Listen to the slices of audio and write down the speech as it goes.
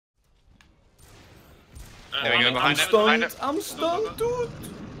There we go, behind it, behind it. I'm stunned, dude.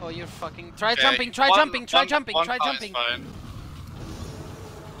 Oh, you're fucking. Try jumping, try jumping, try jumping, try jumping.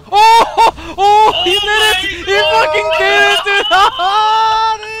 Oh! Oh! He did it! He fucking did it, dude!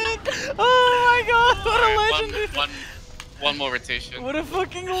 Dude! Oh my god! What a legend, dude! One more rotation. What a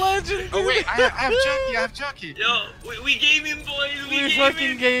fucking legend, dude! Oh wait, I have jockey, I have jockey. Yo, we gaming, boys. We're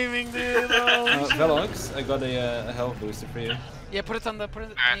fucking gaming, dude. Oh, Velox, I got a health booster for you. yeah, put it on the. Put it.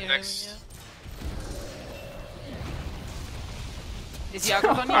 Alright, Yeah. thanks. Is he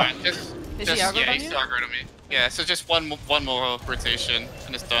aggroed on you? Alright, Is he just aggroed yeah, on he's you? still aggroed on me. Yeah, so just one more rotation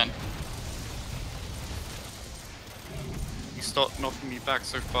and it's done. You stopped knocking me back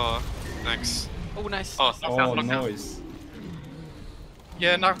so far. Thanks. Oh, nice. Oh, Oh, nice.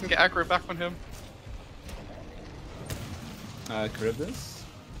 yeah, now I can get aggro back on him. Crib this?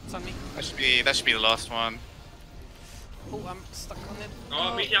 It's on me. That should be the last one. Oh, I'm stuck on it.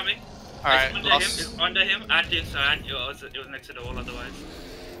 Oh, me, yeah, me. Alright, It's under him, at the inside. It was next to the wall otherwise.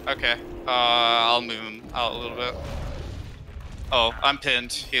 Okay, I'll move him out a little bit. Oh, I'm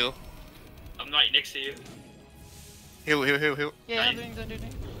pinned. Heal. I'm right next to you. Heal. Yeah, Nice. doing.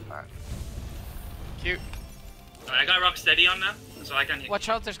 Alright. Cute. I got rock steady on now, so I can hit. Watch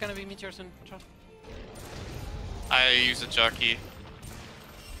out, there's gonna be meteors in. Watch out. I use a jockey.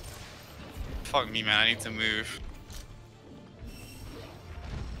 Fuck me, man. I need to move.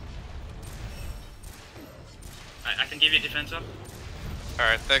 I can give you defense up.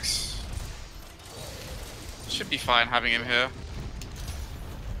 Alright, thanks. Should be fine having him here.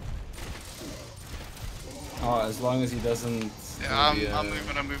 Oh, as long as he doesn't. Yeah, really, I'm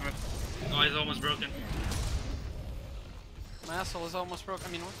moving. Oh, he's almost broken. My asshole is almost broke.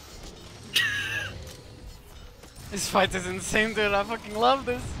 I mean, what? This fight is insane, dude. I fucking love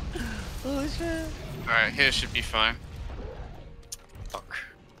this. Holy shit. Alright, here should be fine. Fuck.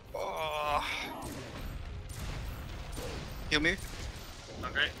 Oh. Heal me?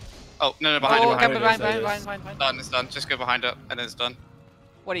 Okay. Oh, no, behind Oh, it, okay, behind it. behind. Done, it's done. Just go behind it, and then it's done.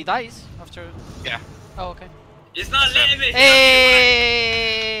 What, he dies after? Yeah. Oh, okay. It's not letting me.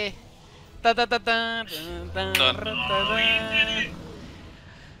 Hey! Da da da da da da Done. Oh, you did it.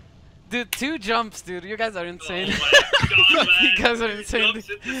 Dude, 2 jumps, dude. You guys are insane. Oh my god, man. You guys are insane. Jumps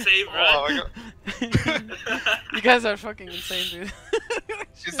at the same Oh run. my god. You guys are fucking insane, dude.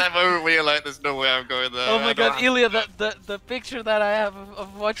 Just that moment where you're like, there's no way I'm going there. Oh my I god, don't have- Ilya, the picture that I have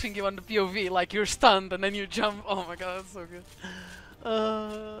of watching you on the POV, like you're stunned and then you jump. Oh my god, that's so good.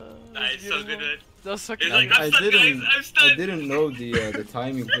 That is so good, man. That's so It's good. like, I'm stunned, guys, I'm stunned. I didn't know the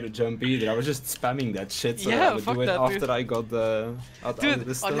timing for the jump either. I was just spamming that shit, so Yeah, I would fuck do it that, after dude. I got the. Dude,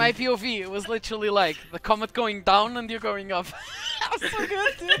 on my POV, it was literally like the comet going down and you're going up. That's so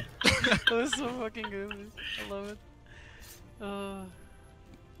good, dude. That was so fucking good, dude. I love it.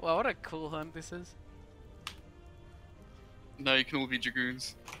 Wow, what a cool hunt this is. No, you can all be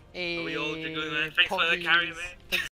dragoons. Hey, We all do good, man. Thanks for the carry, man.